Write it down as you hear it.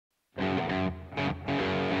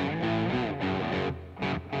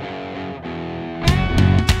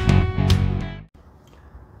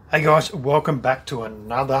Hey guys, welcome back to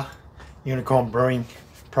another Unicorn Brewing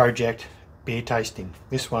Project beer tasting.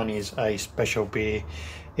 This one is a special beer.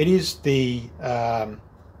 It is the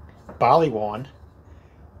barley wine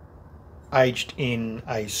aged in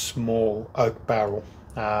a small oak barrel,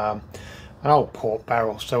 an old port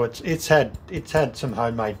barrel. So it's had some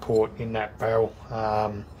homemade port in that barrel,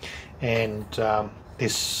 and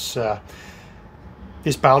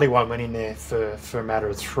this barley wine went in there for a matter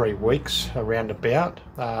of 3 weeks, around about,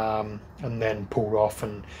 and then pulled off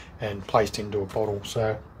and placed into a bottle.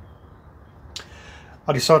 So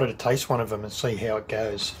I decided to taste one of them and see how it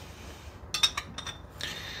goes.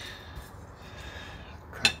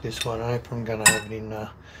 Crack this one open. I'm going to have it in one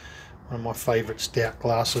of my favourite stout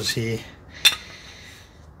glasses here.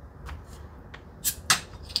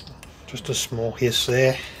 Just a small hiss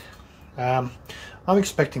there. I'm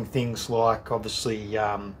expecting things like, obviously,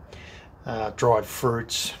 dried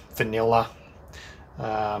fruits, vanilla,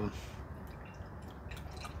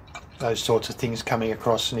 those sorts of things coming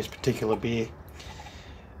across in this particular beer.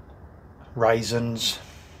 Raisins,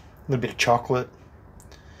 a little bit of chocolate.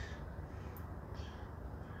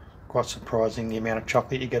 Quite surprising the amount of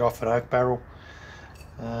chocolate you get off an oak barrel.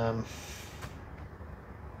 A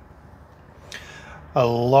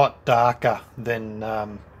lot darker than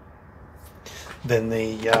the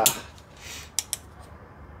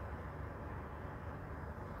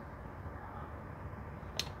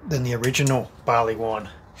original barley wine.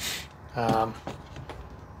 So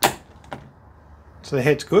the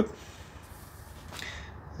head's good.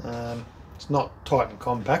 It's not tight and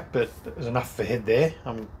compact, but there's enough for head there.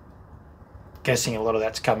 I'm guessing a lot of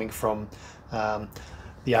that's coming from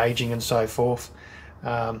the aging and so forth,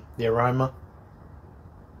 the aroma.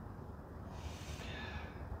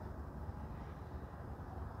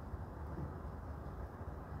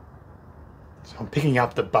 So I'm picking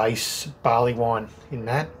up the base barley wine in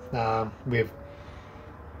that, with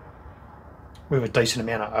a decent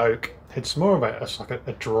amount of oak. It's more of it's like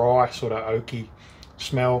a dry sort of oaky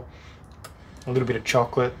smell. A little bit of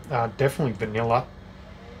chocolate, definitely vanilla.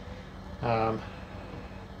 And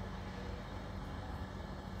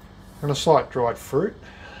a slight dried fruit,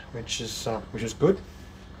 which is good.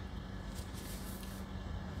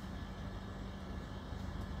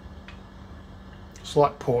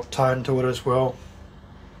 Slight port tone to it as well,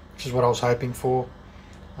 which is what I was hoping for.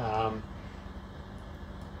 I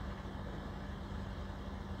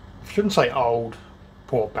shouldn't say old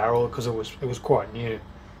port barrel, because it was quite new.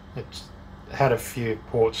 It's had a few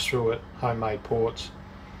ports through it, homemade ports.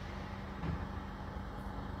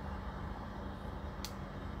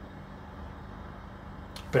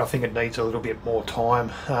 But I think it needs a little bit more time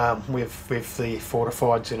with the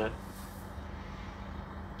fortifieds in it.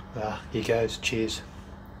 Here goes, cheers.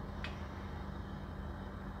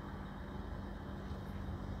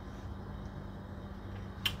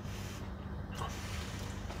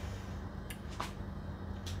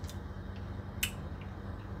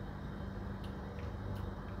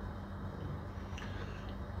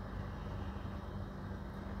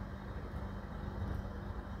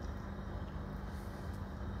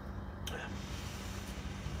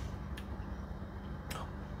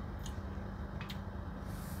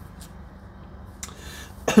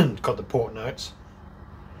 Got the port notes.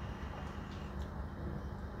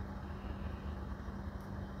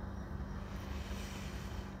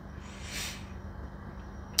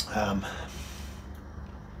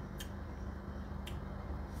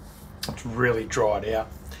 It's really dried out.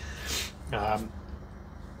 I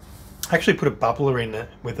actually put a bubbler in it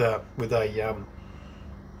with a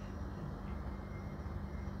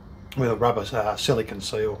rubber silicone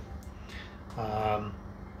seal.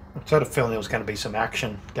 I sort of feeling there was going to be some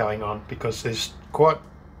action going on, because there's quite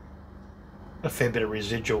a fair bit of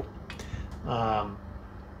residual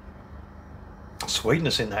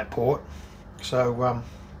sweetness in that port. So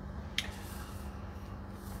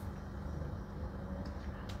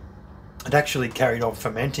it actually carried on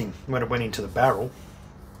fermenting when it went into the barrel,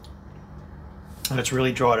 and it's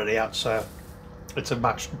really dried it out, so it's a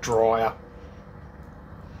much drier,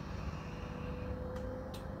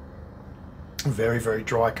 very, very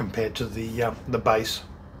dry compared to the base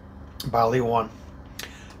barley wine.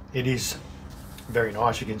 It is very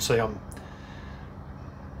nice. You can see I'm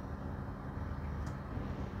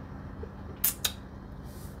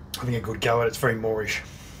having a good go at it. It's very moorish,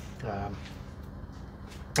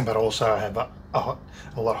 but also I have a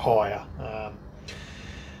lot higher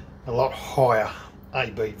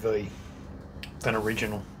ABV than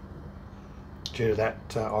original, due to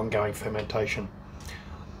that ongoing fermentation.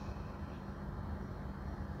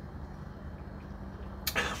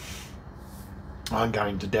 I'm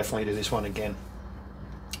going to definitely do this one again.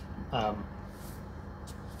 I'm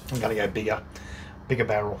going to go bigger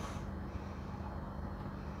barrel.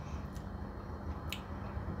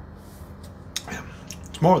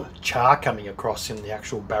 It's more of the char coming across in the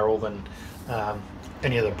actual barrel than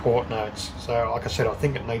any of the port notes. So, like I said, I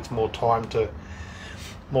think it needs more time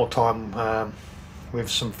with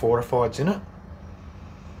some fortifieds in it.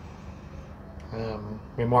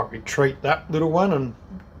 We might retreat that little one and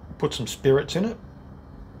put some spirits in it.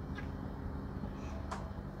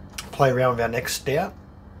 Play around with our next stout,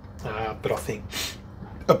 but I think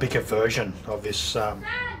a bigger version of this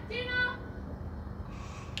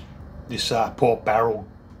port barrel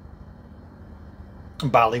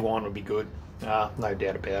barley wine would be good. No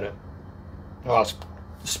doubt about it. Oh,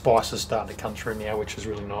 the spice is starting to come through now, which is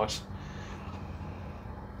really nice.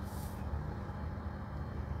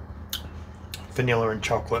 Vanilla and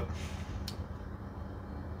chocolate.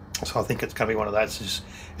 So I think it's going to be one of those.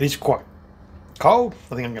 It is quite cold.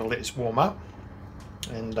 I think I'm going to let this warm up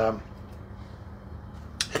and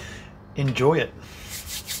enjoy it.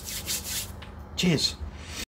 Cheers.